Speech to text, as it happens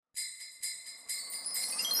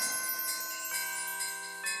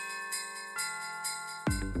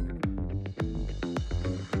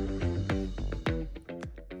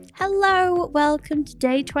Hello, welcome to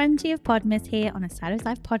day 20 of Podmas here on a Sideways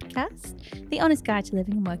Life podcast, the honest guide to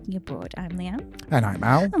living and working abroad. I'm Leanne. And I'm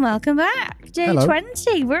Al. And welcome back. Day Hello.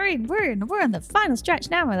 20. We're on the final stretch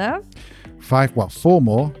now, my love. 4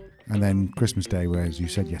 more, and then Christmas Day, where, as you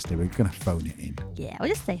said yesterday, we're going to phone it in. Yeah, we'll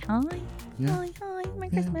just say hi. Yeah. Hi, Merry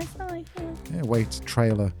Christmas, hi. Yeah, way to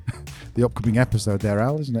trailer the upcoming episode there,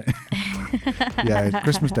 Al, isn't it? Yeah,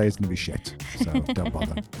 Christmas Day is going to be shit, so don't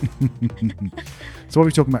bother. So what are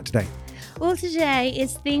we talking about today? Well, today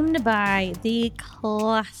is themed by the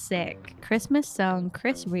classic Christmas song,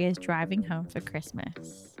 Chris Rea's Driving Home for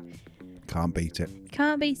Christmas. Can't beat it.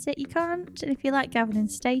 Can't beat it, you can't. And if you like Gavin and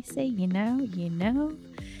Stacey, you know.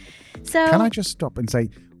 So Can I just stop and say,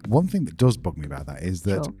 one thing that does bug me about that is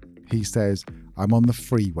that Sure. he says, I'm on the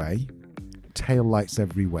freeway, tail lights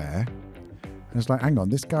everywhere. And it's like, hang on,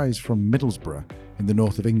 this guy is from Middlesbrough in the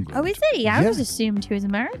north of England. Oh, is he? I Yeah. was assumed he was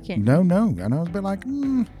American. No. And I was a bit like,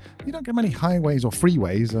 you don't get many highways or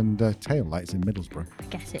freeways and tail lights in Middlesbrough. I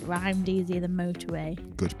guess it rhymed easier than motorway.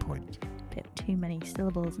 Good point. Bit too many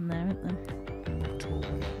syllables in there, isn't there?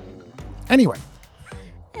 Motorway. Anyway,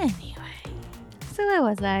 So where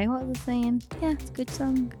was I? What was I saying? Yeah, it's a good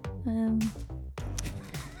song.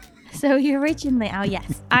 So we originally,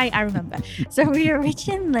 I remember. So we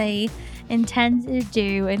originally intended to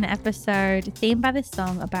do an episode themed by this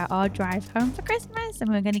song about our drive home for Christmas, and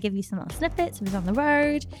we were going to give you some little snippets of us on the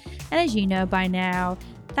road. And as you know by now,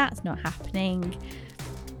 that's not happening.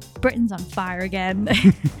 Britain's on fire again.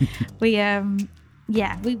 We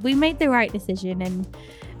made the right decision,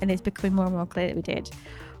 and it's becoming more and more clear that we did.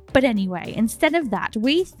 But anyway, instead of that,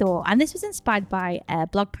 we thought, and this was inspired by a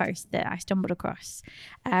blog post that I stumbled across,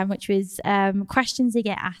 which was questions that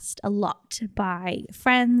get asked a lot by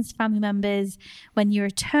friends, family members, when you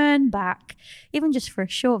return back, even just for a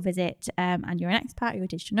short visit, and you're an expat, you're a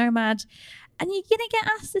digital nomad, and you're going to get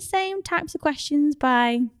asked the same types of questions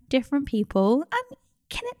by different people. And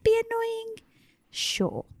can it be annoying?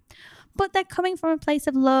 Sure. But they're coming from a place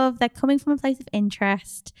of love. They're coming from a place of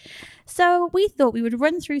interest. So we thought we would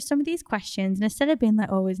run through some of these questions. And instead of being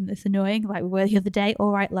like, oh, isn't this annoying? Like we were the other day.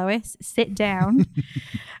 All right, Lois, sit down.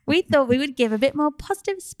 We thought we would give a bit more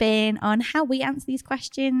positive spin on how we answer these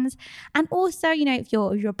questions. And also, if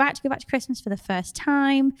you're about to go back to Christmas for the first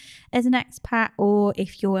time as an expat, or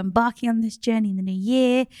if you're embarking on this journey in the new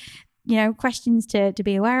year, questions to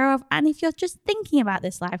be aware of. And if you're just thinking about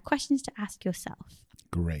this life, questions to ask yourself.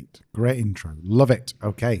 great intro. Love it.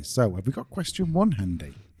 Okay, so have we got question 1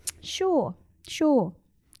 handy? Sure.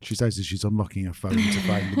 She says as she's unlocking her phone to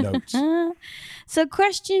find the notes. So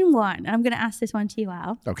question 1, I'm going to ask this one to you,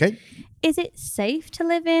 Al. Okay. Is it safe to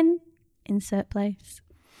live in insert place?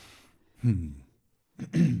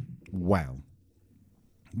 Well,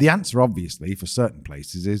 the answer obviously for certain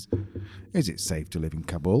places is it safe to live in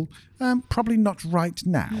Kabul? Probably not right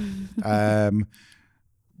now.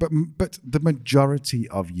 But the majority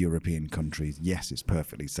of European countries, yes, it's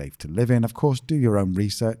perfectly safe to live in. Of course, do your own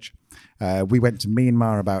research. We went to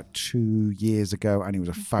Myanmar about 2 years ago, and it was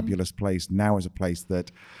a fabulous place. Now it's a place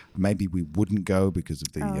that maybe we wouldn't go because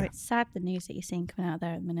of the... It's sad, the news that you're seeing coming out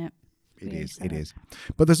there at the minute. It is.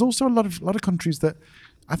 But there's also a lot of countries that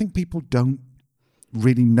I think people don't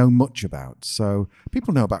really know much about. So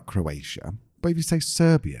people know about Croatia, but if you say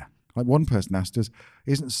Serbia... Like one person asked us,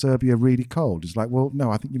 isn't Serbia really cold? It's like, well, no,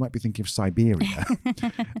 I think you might be thinking of Siberia.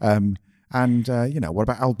 What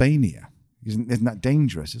about Albania? Isn't that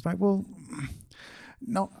dangerous? It's like, well,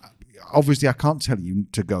 no. Obviously, I can't tell you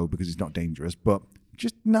to go because it's not dangerous, but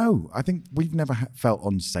just no. I think we've never felt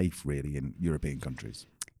unsafe, really, in European countries.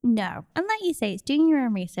 No. And like you say, it's doing your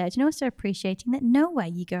own research and also appreciating that nowhere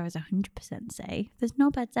you go is 100% safe. There's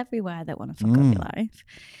knobheads everywhere that want to fuck up your life.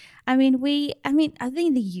 I think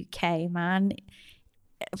the UK, man,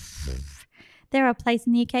 there are places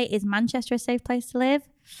in the UK. Is Manchester a safe place to live?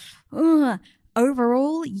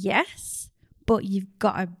 Overall, yes. But you've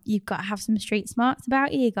got to have some street smarts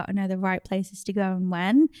about you. You've got to know the right places to go and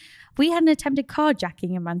when. We had an attempted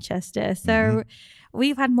carjacking in Manchester. So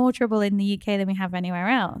we've had more trouble in the UK than we have anywhere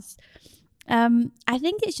else. I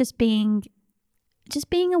think it's just being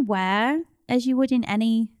aware, as you would in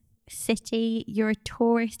any city. You're a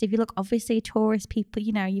tourist. If you look, obviously tourist people,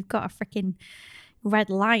 you've got a freaking red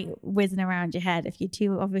light whizzing around your head if you're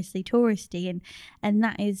too obviously touristy, and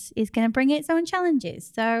that is going to bring its own challenges.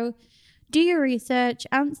 So do your research,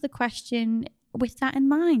 answer the question with that in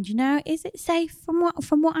mind, is it safe? From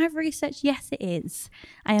what I've researched, yes, it is.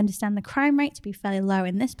 I understand the crime rate to be fairly low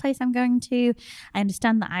in this place I'm going to. I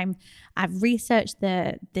understand that I've researched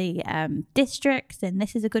the districts, and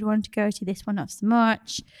this is a good one to go to. This one not so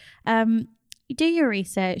much. You do your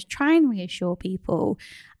research, try and reassure people,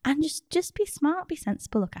 and just be smart, be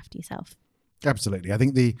sensible, look after yourself. Absolutely. I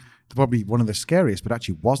think the probably one of the scariest, but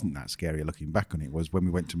actually wasn't that scary looking back on it, was when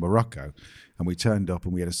we went to Morocco and we turned up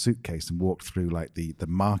and we had a suitcase and walked through like the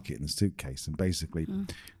market in the suitcase, and basically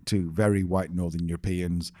two very white Northern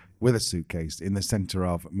Europeans with a suitcase in the centre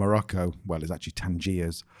of Morocco. Well, it's actually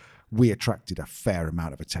Tangiers. We attracted a fair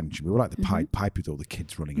amount of attention. We were like the Pied Piper with all the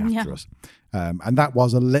kids running after us. And that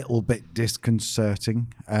was a little bit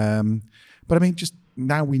disconcerting. But I mean, just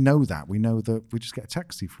now we know that we just get a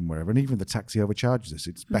taxi from wherever, and even the taxi overcharges us.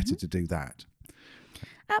 It's better to do that.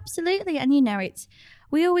 Absolutely. And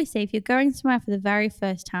we always say, if you're going somewhere for the very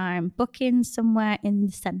first time, book in somewhere in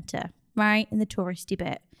the centre, right, in the touristy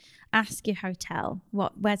bit. Ask your hotel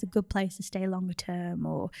where's a good place to stay longer term,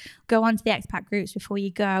 or go onto the expat groups before you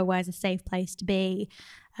go, where's a safe place to be.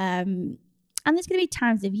 And there's going to be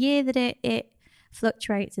times of year that it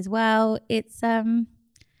fluctuates as well. It's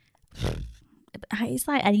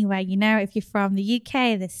like anywhere, if you're from the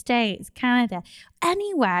UK, the States, Canada,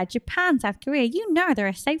 anywhere, Japan, South Korea, there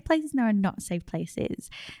are safe places and there are not safe places.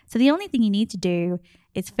 So the only thing you need to do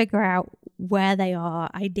is figure out where they are,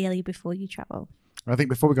 ideally, before you travel. I think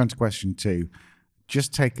before we go into question 2,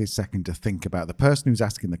 just take a second to think about the person who's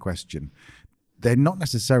asking the question. They're not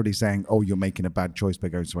necessarily saying, oh, you're making a bad choice by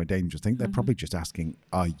going somewhere dangerous. I think they're probably just asking,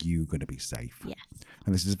 are you going to be safe? Yes.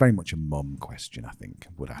 And this is very much a mum question, I think,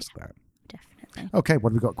 would ask that. Definitely. Okay,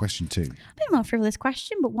 what have we got? Question 2. A bit more frivolous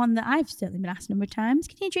question, but one that I've certainly been asked a number of times.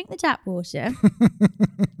 Can you drink the tap water?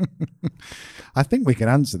 I think we can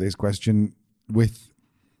answer this question with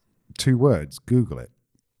 2 words. Google it.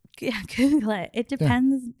 Yeah, Google it. It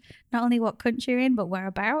depends not only what country you're in, but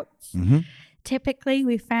whereabouts. Typically,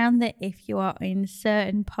 we found that if you are in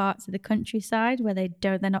certain parts of the countryside where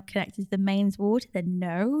they're not connected to the mains water, then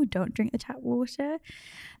no, don't drink the tap water.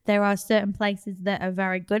 There are certain places that are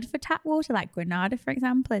very good for tap water, like Granada, for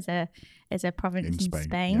example, is a province in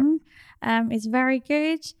Spain. It's very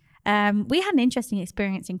good. We had an interesting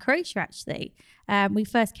experience in Croatia, actually. We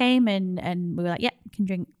first came and we were like, yeah, you can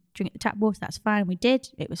drink the tap water, that's fine. We did.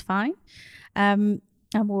 It was fine.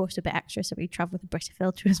 And we're also a bit extra, so we travel with a Brita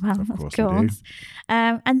filter as well, of course.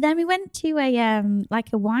 And then we went to a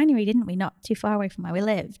winery, didn't we? Not too far away from where we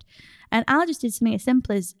lived. And Al just did something as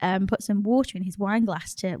simple as put some water in his wine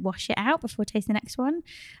glass to wash it out before tasting the next one.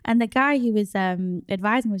 And the guy who was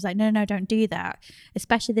advising was like, no, don't do that,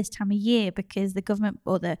 especially this time of year, because the government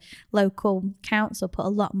or the local council put a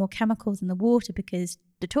lot more chemicals in the water because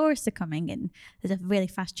the tourists are coming and there's a really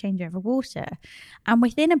fast changeover of water. And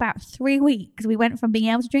within about 3 weeks, we went from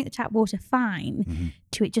being able to drink the tap water fine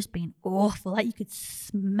to it just being awful. Like you could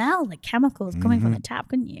smell the chemicals coming from the tap,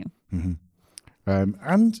 couldn't you?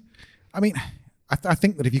 And I mean, I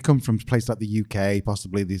think that if you come from a place like the UK,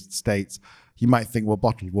 possibly the States, you might think, well,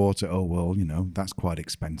 bottled water, oh, well, that's quite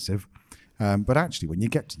expensive. But actually, when you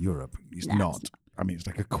get to Europe, it's not. I mean, it's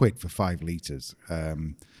like £1 for 5 litres.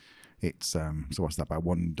 It's, so what's that, about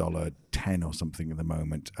 $1.10 or something at the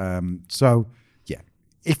moment. So, yeah,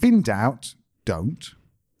 if in doubt, don't.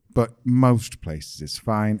 But most places it's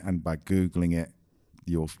fine. And by Googling it,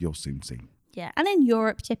 you'll soon see. Yeah, and in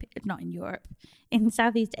Europe, not in Europe, in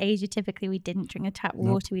Southeast Asia, typically we didn't drink the tap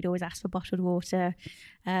water. We'd always ask for bottled water.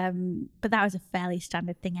 But that was a fairly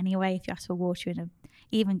standard thing anyway. If you ask for water in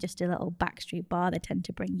even just a little backstreet bar, they tend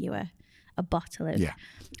to bring you a bottle of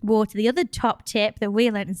water. The other top tip that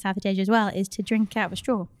we learned in Southeast Asia as well is to drink out of a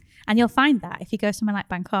straw. And you'll find that if you go somewhere like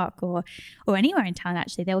Bangkok or anywhere in Thailand,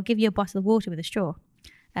 actually, they will give you a bottle of water with a straw.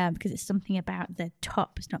 Because it's something about the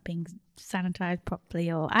top is not being sanitized properly,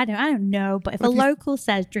 or I don't know. But if a local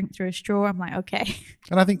says drink through a straw, I'm like, okay.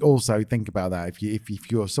 And I think also think about that. If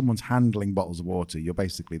you're someone's handling bottles of water, you're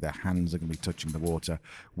basically their hands are going to be touching the water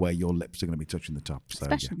where your lips are going to be touching the top. So,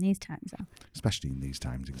 especially in these times, though. Especially in these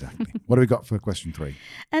times, exactly. What do we got for question 3?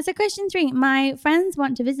 So question 3, my friends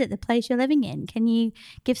want to visit the place you're living in. Can you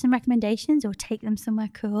give some recommendations or take them somewhere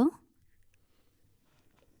cool?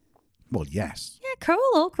 Well, yes. Yeah,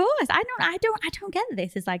 cool, of course. I don't get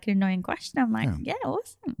this. It's like an annoying question. I'm like, yeah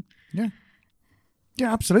awesome. Yeah.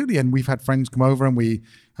 Yeah, absolutely. And we've had friends come over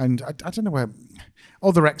and I don't know where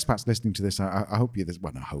other expats listening to this. I hope you're this.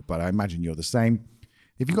 Well, not hope, but I imagine you're the same.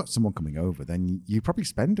 If you've got someone coming over, then you probably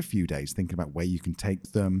spend a few days thinking about where you can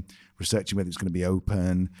take them, researching whether it's going to be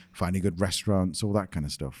open, finding good restaurants, all that kind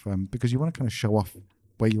of stuff, because you want to kind of show off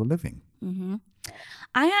where you're living.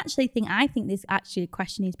 I think this actually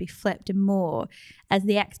question needs to be flipped, and more as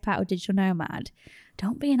the expat or digital nomad,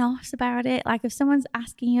 don't be an arse about it. Like if someone's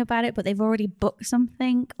asking you about it, but they've already booked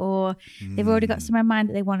something or they've already got somewhere in mind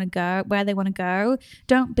that they want to go, where they want to go,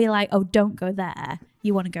 don't be like, oh, don't go there.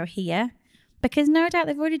 You want to go here. Because no doubt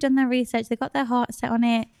they've already done their research. They've got their heart set on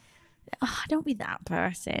it. Oh, don't be that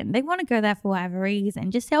person. They want to go there for whatever reason.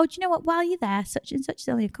 Just say, oh, do you know what? While you're there, such and such is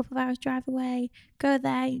only a couple of hours drive away. Go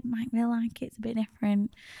there. You might really like it. It's a bit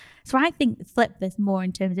different. So I think flip this more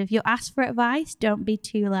in terms of if you're asked for advice, don't be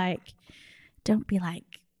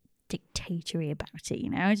dictatory about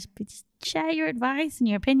it, just share your advice and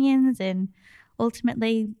your opinions and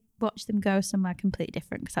ultimately watch them go somewhere completely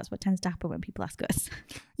different, because that's what tends to happen when people ask us.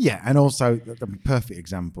 Yeah, and also the perfect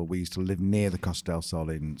example, we used to live near the Costa del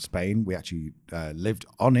Sol in Spain. We actually lived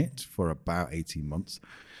on it for about 18 months.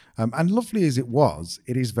 And lovely as it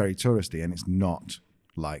is very touristy, and it's not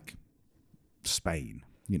like Spain.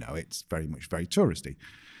 It's very much very touristy.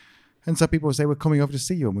 And so people will say, we're coming over to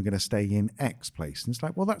see you and we're going to stay in X place. And it's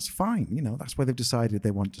like, well, that's fine. That's where they've decided they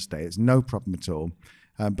want to stay. It's no problem at all.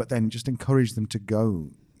 But then just encourage them to go,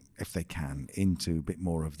 if they can, into a bit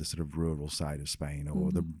more of the sort of rural side of Spain,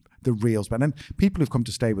 or the real Spain. And people who've come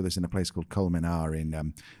to stay with us in a place called Colmenar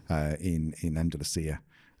in Andalusia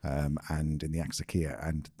and in the Axarquia,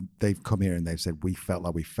 and they've come here and they've said, we've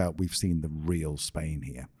seen the real Spain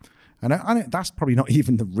here. And that's probably not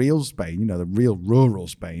even the real Spain, the real rural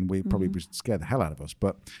Spain. We probably would scare the hell out of us.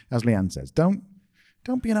 But as Leanne says, don't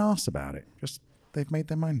be an arse about it. Just they've made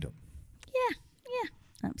their mind up. Yeah,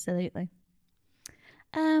 absolutely.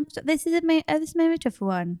 So this is maybe a tougher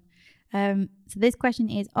one. So this question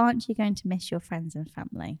is, aren't you going to miss your friends and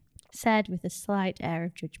family? Said with a slight air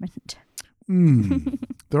of judgment.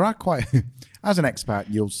 There are quite, as an expat,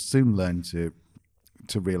 you'll soon learn to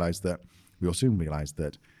realise that,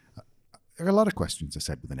 a lot of questions are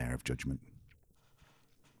said with an air of judgment.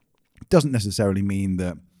 It doesn't necessarily mean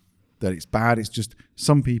that it's bad. It's just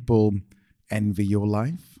some people envy your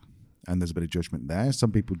life, and there's a bit of judgment there.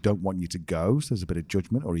 Some people don't want you to go, so there's a bit of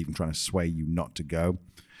judgment, or even trying to sway you not to go.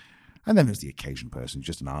 And then there's the occasion person who's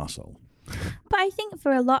just an arsehole. But I think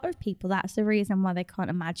for a lot of people, that's the reason why they can't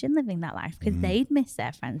imagine living that life, because they'd miss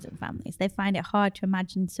their friends and families. They find it hard to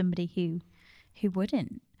imagine somebody who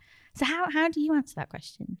wouldn't. So how do you answer that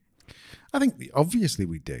question? I think obviously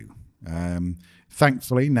we do.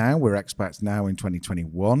 Thankfully now we're expats now in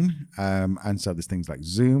 2021, and so there's things like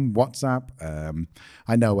Zoom, WhatsApp.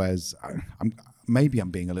 I know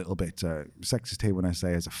I'm being a little bit sexist here when I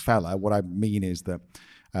say as a fella. What I mean is that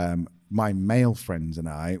my male friends and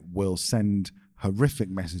I will send horrific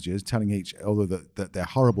messages telling each other that they're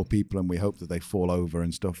horrible people and we hope that they fall over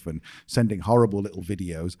and stuff, and sending horrible little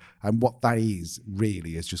videos. And what that is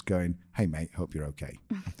really is just going, hey mate, hope you're okay.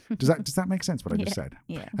 Does that make sense what I just said?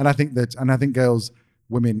 Yeah. And I think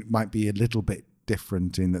women might be a little bit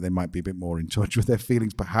different in that they might be a bit more in touch with their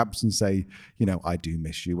feelings perhaps, and say, I do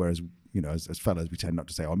miss you. Whereas, as fellas, we tend not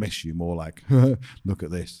to say, I miss you, more like, look at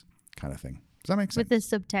this kind of thing. Does that make sense? With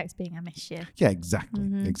the subtext being, I miss you. Yeah,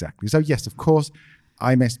 exactly. Exactly. So yes, of course,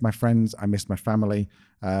 I missed my friends. I missed my family.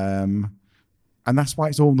 And that's why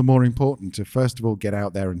it's all the more important to, first of all, get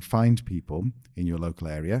out there and find people in your local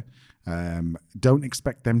area. Don't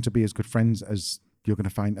expect them to be as good friends as you're going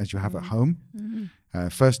to find as you have at home.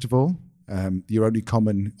 First of all, your only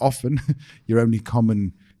common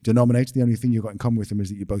denominator, the only thing you've got in common with them is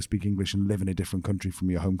that you both speak English and live in a different country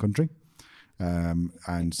from your home country.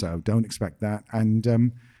 And so don't expect that.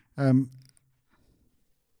 And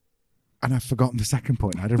I've forgotten the second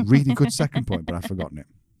point. I had a really good second point, but I've forgotten it.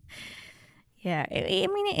 Yeah, I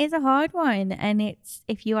mean, it is a hard one. And it's,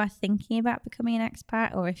 if you are thinking about becoming an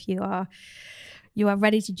expat, or if you are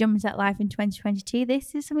ready to jump into that life in 2022,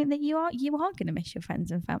 this is something that you are going to miss your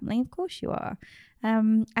friends and family. Of course you are.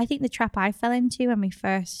 I think the trap I fell into when we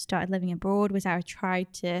first started living abroad was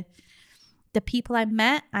the people I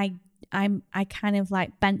met, I kind of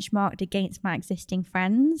like benchmarked against my existing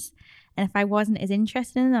friends, and if I wasn't as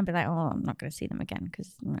interested in them, I'd be like, oh, I'm not going to see them again,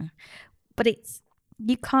 because but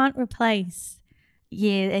you can't replace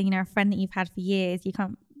a friend that you've had for years. You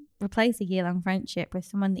can't replace a year-long friendship with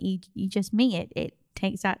someone that you just meet. It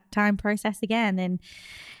takes that time process again,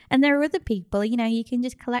 and there are other people, you can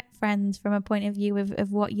just collect friends from a point of view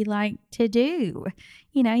of what you like to do.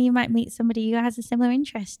 You might meet somebody who has a similar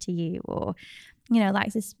interest to you, or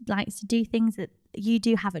likes to do things that you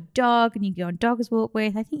do. Have a dog and you go on dog's walk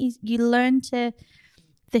with. I think you learn the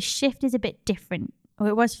shift is a bit different, or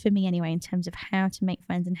it was for me anyway, in terms of how to make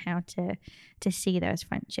friends and how to see those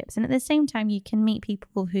friendships. And at the same time, you can meet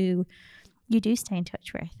people who you do stay in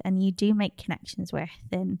touch with and you do make connections with,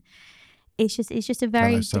 and it's just a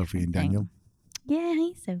very Hello, Sophie different and Daniel. thing. Yeah,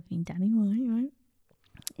 hey Sophie and Daniel. Right.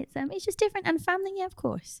 It's just different, and family, yeah, of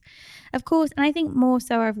course, and I think more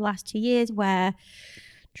so over the last 2 years where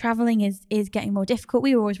traveling is getting more difficult.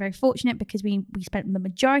 We were always very fortunate because we spent the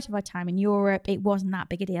majority of our time in Europe. It wasn't that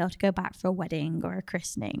big a deal to go back for a wedding or a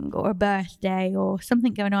christening or a birthday or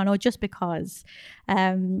something going on, or just because.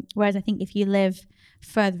 Whereas I think if you live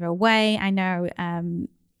further away, I know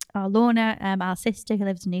our Lorna, our sister who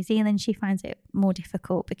lives in New Zealand, she finds it more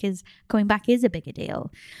difficult because coming back is a bigger deal.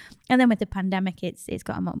 And then with the pandemic, it's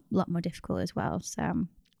got a lot more difficult as well.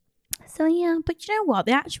 So yeah, but you know what?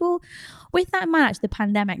 With that in mind, actually, the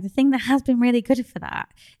pandemic, the thing that has been really good for that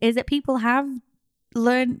is that people have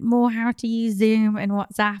learned more how to use Zoom and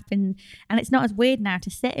WhatsApp, and it's not as weird now to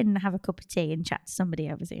sit and have a cup of tea and chat to somebody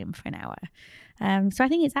over Zoom for an hour. So I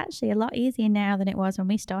think it's actually a lot easier now than it was when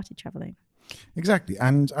we started traveling. Exactly.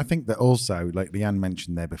 And I think that also, like Leanne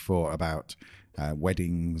mentioned there before about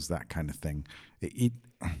weddings, that kind of thing,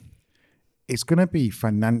 it's going to be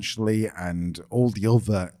financially and all the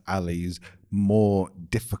other alleys more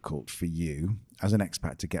difficult for you as an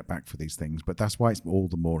expat to get back for these things. But that's why it's all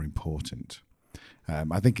the more important.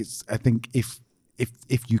 I think if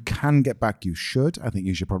you can get back, you should. I think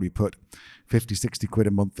you should probably put 50, 60 quid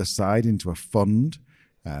a month aside into a fund.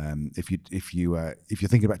 If you're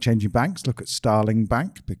thinking about changing banks, look at Starling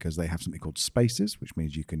Bank because they have something called Spaces, which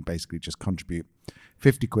means you can basically just contribute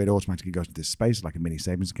 50 quid automatically goes to this space like a mini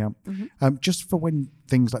savings account, just for when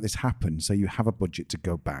things like this happen. So you have a budget to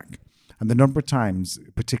go back. And the number of times,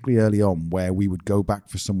 particularly early on, where we would go back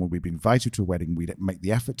for someone, we'd be invited to a wedding, we'd make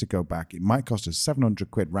the effort to go back. It might cost us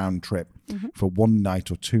 700 quid round trip for one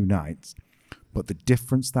night or 2 nights, but the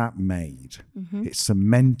difference that made, it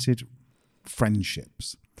cemented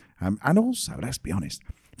friendships. And also, let's be honest,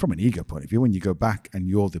 from an ego point of view, when you go back and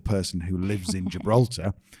you're the person who lives in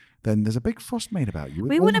Gibraltar, then there's a big fuss made about you.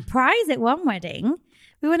 We won a prize at one wedding.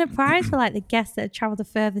 We won a prize for like the guests that had travelled the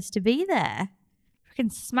furthest to be there.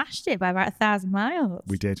 Freaking smashed it by about 1,000 miles.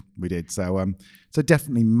 We did. So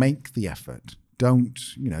definitely make the effort. Don't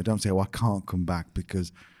say, oh, I can't come back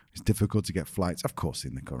because it's difficult to get flights. Of course,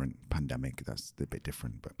 in the current pandemic, that's a bit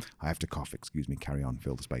different. But I have to cough. Excuse me. Carry on.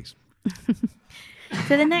 Fill the space.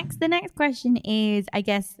 So the next question is, I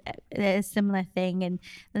guess, a similar thing, and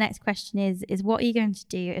the next question is what are you going to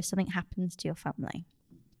do if something happens to your family?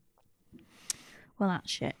 Well, that's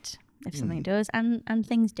shit if something does, and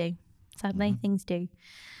things do. Sadly, things do.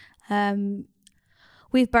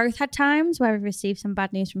 We've both had times where we've received some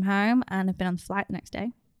bad news from home and have been on the flight the next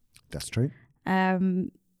day. That's true.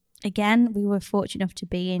 Again, we were fortunate enough to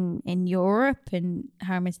be in Europe, and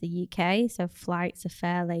home is the UK, so flights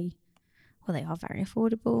are they are very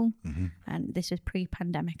affordable, and this was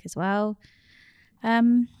pre-pandemic as well.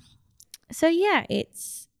 So yeah,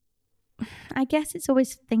 I guess it's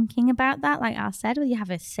always thinking about that. Like Al said, you have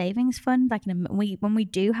a savings fund. Like when we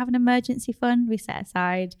do have an emergency fund, we set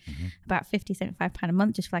aside about £50, £75 a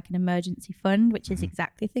month just for like an emergency fund, which is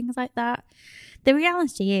exactly things like that. The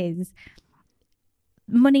reality is,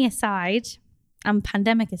 money aside and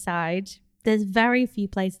pandemic aside, there's very few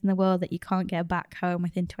places in the world that you can't get back home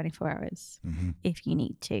within 24 hours if you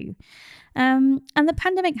need to. And the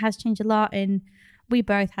pandemic has changed a lot, and we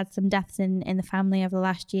both had some deaths in the family over the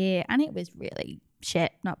last year, and it was really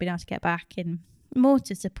shit not being able to get back, and more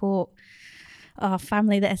to support our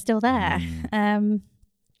family that are still there. And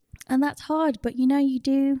that's hard, but you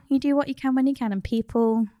do what you can when you can, and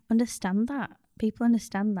people understand that.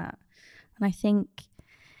 And I think,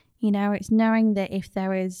 it's knowing that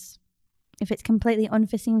if it's completely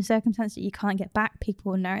unforeseen circumstance that you can't get back,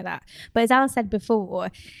 people will know that. But as Alice said before,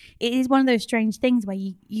 it is one of those strange things where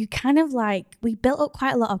you kind of we built up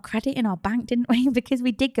quite a lot of credit in our bank, didn't we? Because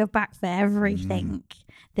we did go back for everything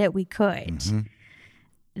that we could.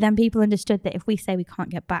 Then people understood that if we say we can't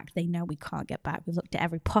get back, they know we can't get back. We've looked at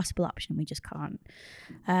every possible option, we just can't.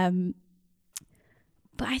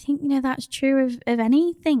 But I think, that's true of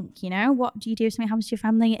anything, What do you do if something happens to your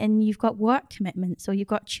family and you've got work commitments, or you've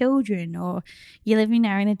got children, or you're living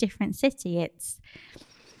now in a different city?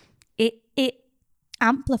 It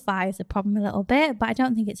amplifies the problem a little bit, but I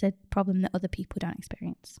don't think it's a problem that other people don't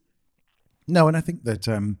experience. No, and I think that,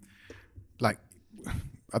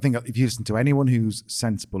 I think if you listen to anyone who's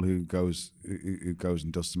sensible, who goes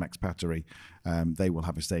and does some expatriation, they will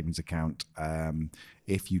have a savings account.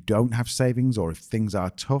 If you don't have savings, or if things are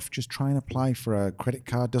tough, just try and apply for a credit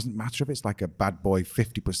card. Doesn't matter if it's like a bad boy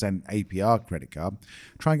 50% APR credit card.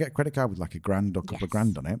 Try and get a credit card with like $1,000 or a couple of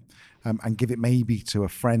grand on it, and give it maybe to a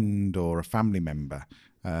friend or a family member.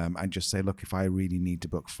 and just say, look, if I really need to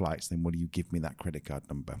book flights, then will you give me that credit card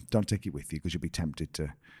number? Don't take it with you because you'll be tempted to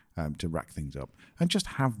rack things up. And just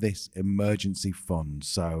have this emergency fund.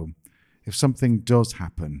 So if something does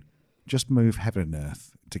happen, just move heaven and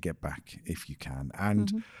earth to get back if you can.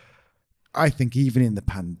 And I think even in the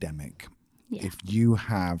pandemic, if you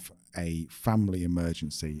have a family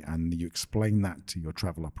emergency and you explain that to your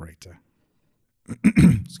travel operator,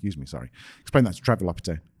 explain that to travel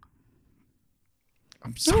operator.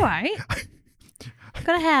 I'm sorry. All right.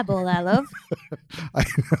 Got a hairball there, love. I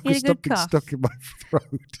got something stuck in my throat.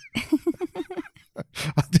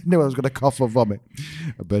 I didn't know I was going to cough or vomit.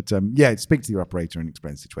 But speak to your operator and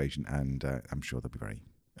explain the situation, and I'm sure they'll be very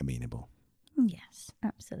amenable. Yes,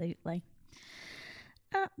 absolutely.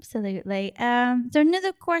 Absolutely. So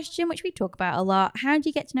another question which we talk about a lot: how do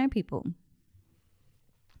you get to know people?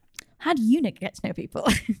 How do you get to know people?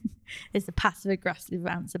 Is the passive aggressive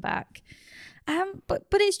answer back. But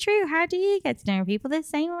it's true. How do you get to know people the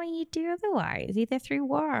same way you do otherwise, either through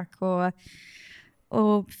work or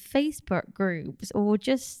Facebook groups, or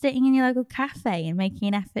just sitting in your local cafe and making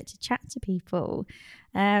an effort to chat to people.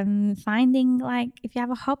 Finding, like, if you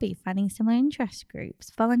have a hobby, finding similar interest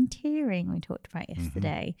groups, volunteering, we talked about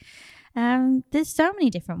yesterday. There's so many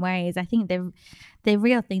different ways. I think the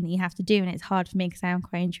real thing that you have to do, and it's hard for me because I am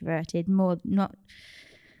quite introverted,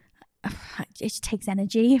 it just takes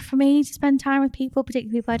energy for me to spend time with people,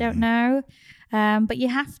 particularly people I don't know. But you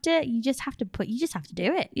just have to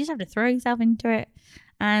do it. You just have to throw yourself into it.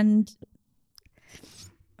 And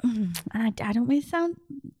I don't really sound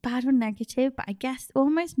bad or negative, but I guess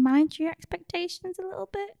almost mind your expectations a little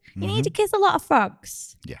bit. You need to kiss a lot of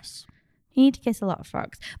frogs. Yes. You need to kiss a lot of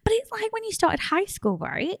frogs. But it's like when you started high school,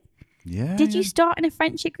 right? Yeah. Did you start in a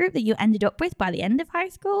friendship group that you ended up with by the end of high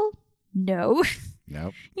school? No.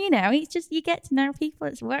 Nope. It's just you get to know people.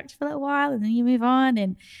 It's worked for a little while and then you move on,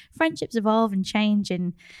 and friendships evolve and change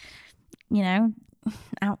and,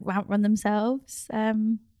 outrun themselves.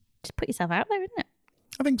 Just put yourself out there, isn't it?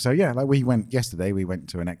 I think so, yeah. Like we went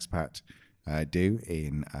to an expat do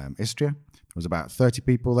in Istria. There was about 30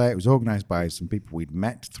 people there. It was organised by some people we'd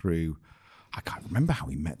met through, I can't remember how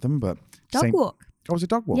we met them, but... Dog walk. Oh, it was a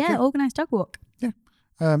dog walk? Yeah, organised dog walk. Yeah.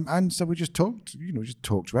 And so we just talked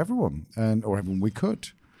to everyone, or everyone we could.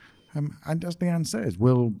 And as Leanne says,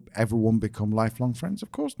 will everyone become lifelong friends?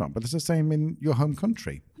 Of course not. But it's the same in your home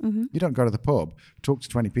country. Mm-hmm. You don't go to the pub, talk to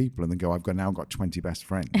 20 people, and then go, I've now got 20 best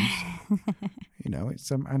friends.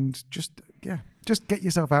 It's and just get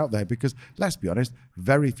yourself out there, because let's be honest,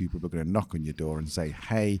 very few people are going to knock on your door and say,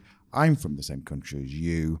 hey, I'm from the same country as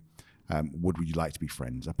you. Would you like to be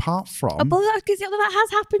friends? Apart from... Oh, but that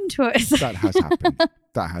has happened to us. That has happened.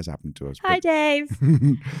 That has happened to us. Hi, Dave.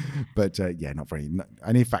 But not very...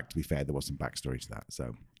 And in fact, to be fair, there was some backstory to that.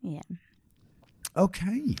 So yeah.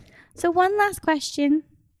 Okay. So one last question.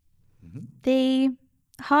 Mm-hmm. The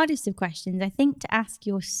hardest of questions, I think, to ask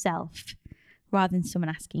yourself rather than someone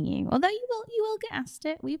asking you. Although you will get asked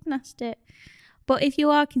it. We've been asked it. But if you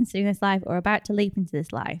are considering this life or about to leap into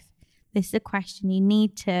this life, this is a question you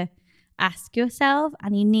need to ask yourself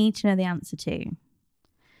and you need to know the answer to.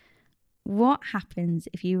 What happens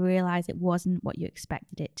if you realise it wasn't what you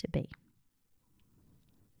expected it to be?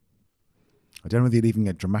 I don't know whether you're leaving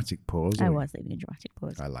a dramatic pause. I was leaving a dramatic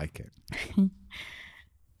pause. I like it.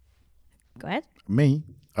 Go ahead. Me?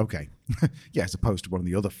 Okay. Yeah, as opposed to one of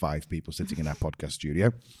the other 5 people sitting in our podcast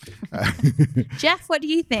studio. Jeff, what do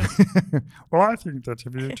you think? Well, I think that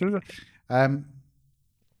if you...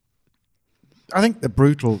 I think the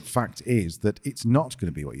brutal fact is that it's not going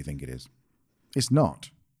to be what you think it is. It's not.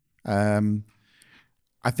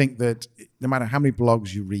 I think that no matter how many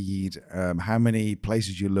blogs you read, how many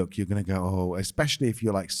places you look, you're going to go, oh, especially if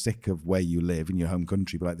you're like sick of where you live in your home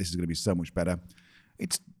country, but like, this is going to be so much better.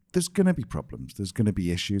 There's going to be problems. There's going to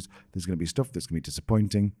be issues. There's going to be stuff that's going to be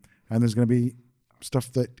disappointing. And there's going to be stuff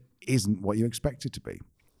that isn't what you expect it to be.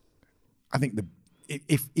 I think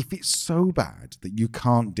if it's so bad that you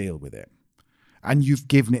can't deal with it, and you've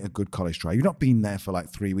given it a good college try, you've not been there for like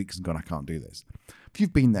 3 weeks and gone, I can't do this. If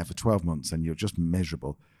you've been there for 12 months and you're just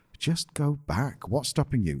miserable, just go back. What's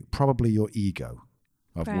stopping you? Probably your ego.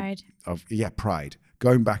 Pride. Pride.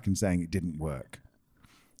 Going back and saying it didn't work.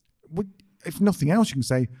 If nothing else, you can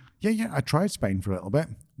say, I tried Spain for a little bit.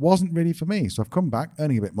 Wasn't really for me. So I've come back,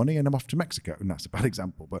 earning a bit of money, and I'm off to Mexico. And that's a bad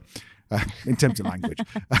example, but in terms of language.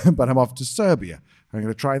 But I'm off to Serbia. I'm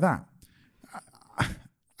going to try that.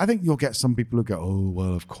 I think you'll get some people who go, oh,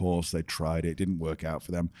 well, of course they tried it. It didn't work out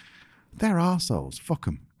for them. They're arseholes. Fuck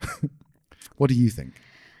them. What do you think?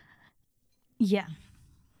 Yeah.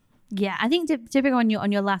 I think to pick on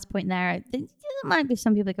your last point there, there might be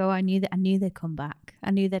some people that go, I knew they'd come back.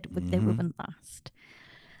 I knew that they wouldn't last.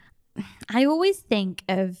 I always think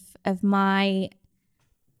of my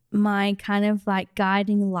kind of like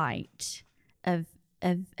guiding light of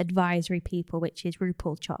advisory people, which is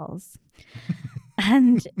RuPaul Charles.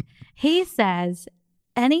 And he says,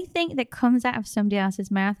 anything that comes out of somebody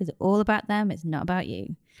else's mouth is all about them. It's not about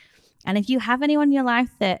you. And if you have anyone in your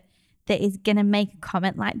life that is going to make a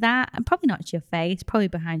comment like that, and probably not to your face, probably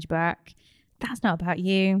behind your back, that's not about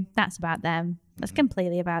you. That's about them. That's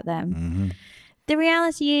completely about them. The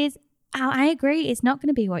reality is, I agree, it's not going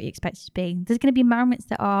to be what you expect it to be. There's going to be moments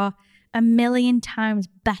that are a million times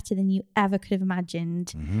better than you ever could have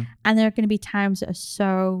imagined. And there are going to be times that are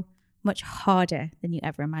so much harder than you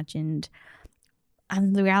ever imagined.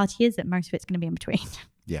 And the reality is that most of it's going to be in between.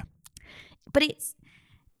 Yeah. But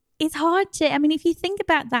it's hard to, I mean, if you think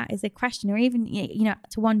about that as a question, or even,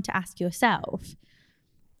 to one to ask yourself,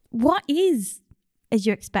 what is as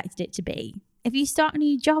you expected it to be? If you start a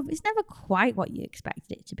new job, it's never quite what you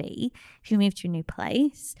expected it to be. If you move to a new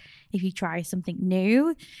place, if you try something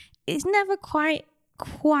new, it's never quite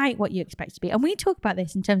what you expect it to be. And we talk about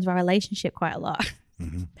this in terms of our relationship quite a lot.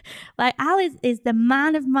 Like Al is the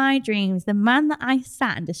man of my dreams, the man that I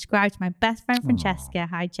sat and described to my best friend Francesca,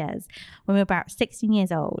 hi Jez, when we were about 16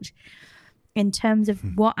 years old, in terms of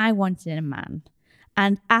what I wanted in a man.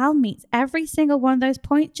 And Al meets every single one of those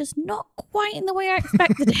points, just not quite in the way I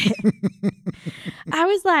expected it. I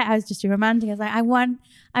was just a romantic. I was like, I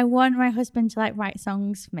want my husband to like write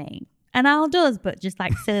songs for me. And Al does, but just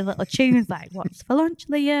like silly little tunes like, what's for lunch,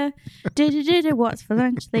 Leah? What's for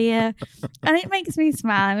lunch, Leah? And it makes me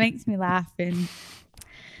smile. It makes me laugh. And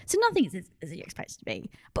so nothing is as you expect it to be.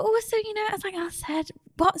 But also, as like Al said,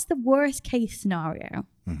 what's the worst case scenario?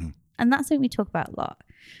 And that's something we talk about a lot.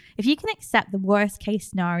 If you can accept the worst case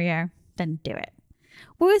scenario, then do it.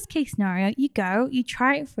 Worst case scenario, you go, you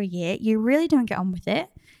try it for a year, you really don't get on with it.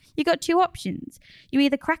 You got two options. You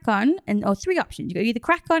either crack on, or three options. You either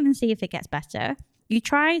crack on and see if it gets better. You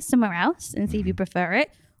try somewhere else and see if you prefer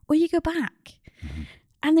it, or you go back.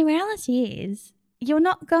 And the reality is, you're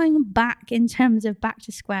not going back in terms of back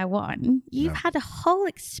to square one. You've had a whole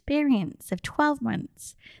experience of 12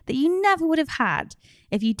 months that you never would have had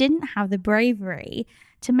if you didn't have the bravery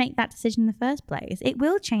to make that decision in the first place. It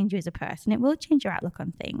will change you as a person. It will change your outlook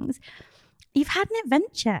on things. You've had an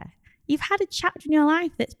adventure. You've had a chapter in your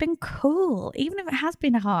life that's been cool, even if it has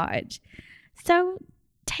been hard. So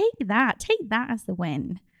take that as the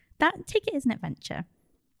win. Take it as an adventure.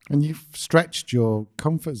 And you've stretched your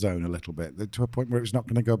comfort zone a little bit to a point where it's not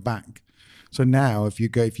going to go back. So now if you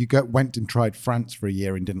went and tried France for a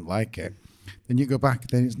year and didn't like it, then you go back,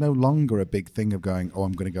 then it's no longer a big thing of going,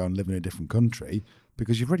 I'm going to go and live in a different country,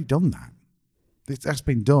 because you've already done that. That's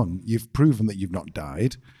been done. You've proven that you've not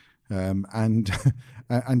died. And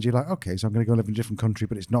you're like, okay, so I'm going to go live in a different country,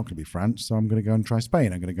 but it's not going to be France. So I'm going to go and try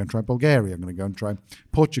Spain. I'm going to go and try Bulgaria. I'm going to go and try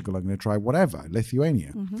Portugal. I'm going to try whatever,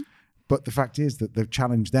 Lithuania. But the fact is that the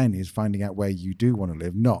challenge then is finding out where you do want to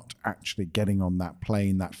live, not actually getting on that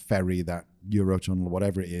plane, that ferry, that Eurotunnel,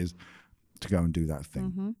 whatever it is, to go and do that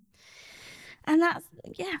thing. And that's,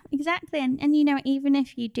 exactly. And even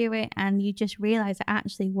if you do it and you just realize that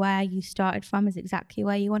actually where you started from is exactly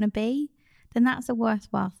where you want to be, then that's a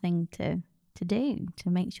worthwhile thing to do,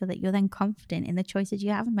 to make sure that you're then confident in the choices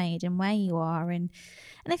you have made and where you are. And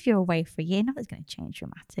if you're away for a year, nothing's going to change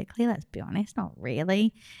dramatically, let's be honest, not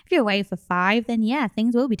really. If you're away for 5, then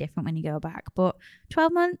things will be different when you go back. But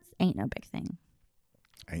 12 months ain't no big thing.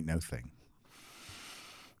 Ain't no thing.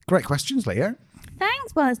 Great questions, Leah.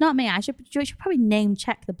 Thanks. Well, it's not me. We should probably name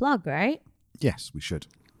check the blog, right? Yes, we should.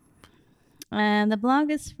 And the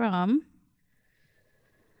blog is from...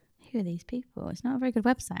 Who are these people? It's not a very good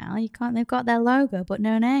website, Al. They've got their logo, but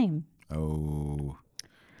no name. Oh.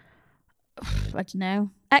 I don't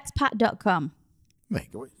know. Expat.com.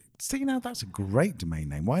 See, now that's a great domain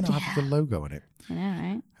name. Why not have the logo on it? I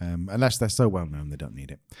know, right? Unless they're so well known, they don't need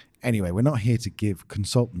it. Anyway, we're not here to give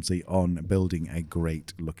consultancy on building a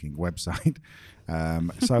great looking website.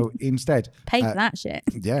 So instead... Pay for that shit.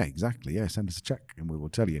 Yeah, exactly. Yeah, send us a check and we will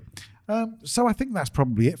tell you. So I think that's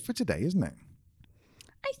probably it for today, isn't it?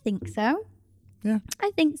 I think so. Yeah.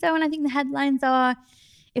 I think so. And I think the headlines are,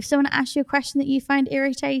 if someone asks you a question that you find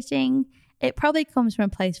irritating, it probably comes from a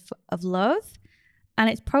place of love.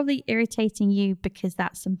 And it's probably irritating you because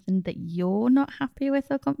that's something that you're not happy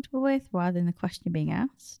with or comfortable with, rather than the question being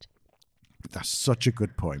asked. That's such a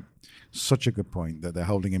good point. Such a good point, that they're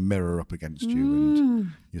holding a mirror up against you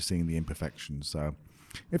and you're seeing the imperfections. So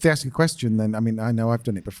if they ask a question, then, I know I've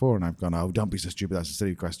done it before and I've gone, don't be so stupid, that's a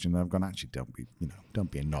silly question. And I've gone, actually,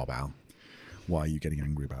 don't be a knob, Al. Why are you getting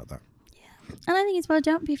angry about that? Yeah. And I think as well,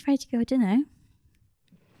 don't be afraid to go, I don't know.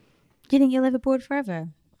 Do you think you'll live abroad forever?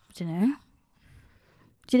 I don't know.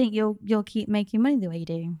 Do you think you'll keep making money the way you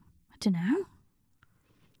do? I don't know.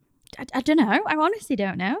 I don't know. I honestly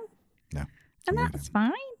don't know. No. And that's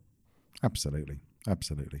fine. Absolutely.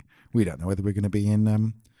 We don't know whether we're going to be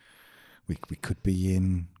in... we could be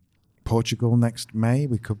in Portugal next May.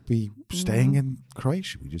 We could be staying in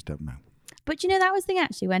Croatia. We just don't know. But that was the thing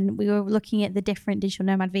actually when we were looking at the different digital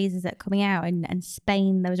nomad visas that are coming out and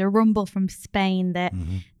Spain, there was a rumble from Spain that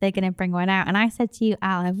they're going to bring one out. And I said to you,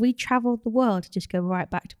 Al, have we travelled the world to just go right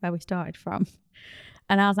back to where we started from?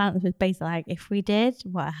 And Al's answer was basically like, if we did,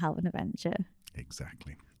 what a hell of an adventure.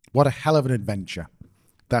 Exactly. What a hell of an adventure.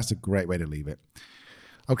 That's a great way to leave it.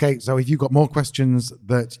 Okay, so if you've got more questions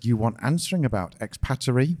that you want answering about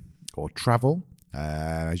expatriation or travel,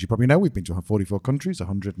 as you probably know, we've been to 44 countries,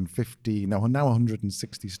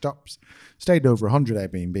 160 stops, stayed over 100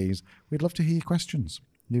 Airbnbs. We'd love to hear your questions.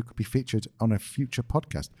 You could be featured on a future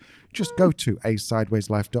podcast. Just go to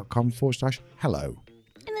asidewayslife.com/hello.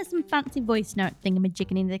 And there's some fancy voice note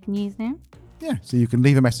thingamajigging they can use now. Yeah, so you can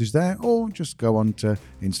leave a message there or just go on to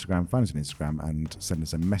Instagram, find us on Instagram and send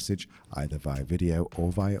us a message either via video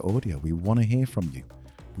or via audio. We want to hear from you.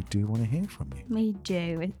 We do want to hear from you. We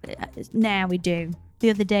do. Now we do. The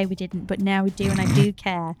other day we didn't, but now we do, and I do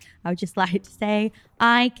care. I would just like to say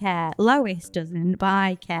I care. Lois doesn't, but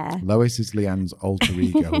I care. Lois is Leanne's alter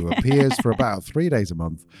ego who appears for about 3 days a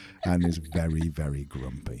month and is very, very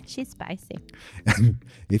grumpy. She's spicy.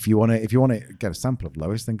 If you want to get a sample of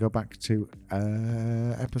Lois, then go back to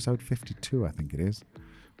episode 52, I think it is.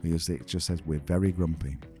 You'll see it just says we're very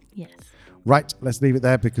grumpy. Yes. Right, let's leave it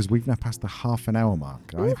there because we've now passed the half an hour mark.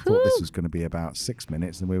 I thought this was going to be about 6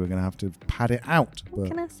 minutes and we were going to have to pad it out. What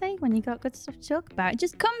can I say when you got good stuff to talk about? It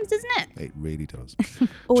just comes, doesn't it? It really does.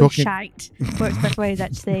 Or shite. Works both ways,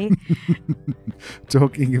 actually.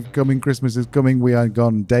 Talking of coming, Christmas is coming. We are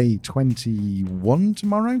gone day 21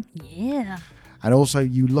 tomorrow. Yeah. And also,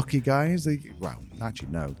 you lucky guys, actually,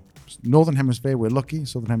 no. Northern Hemisphere, we're lucky.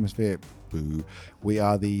 Southern Hemisphere, boo. We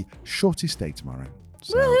are the shortest day tomorrow.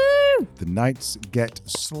 So woohoo! The nights get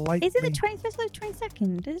slightly... Is it the 21st or the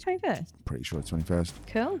 22nd? Is it 21st? Pretty sure it's 21st.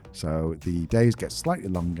 Cool. So the days get slightly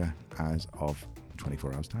longer as of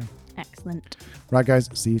 24 hours time. Excellent. Right, guys.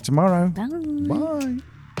 See you tomorrow. Bye. Bye.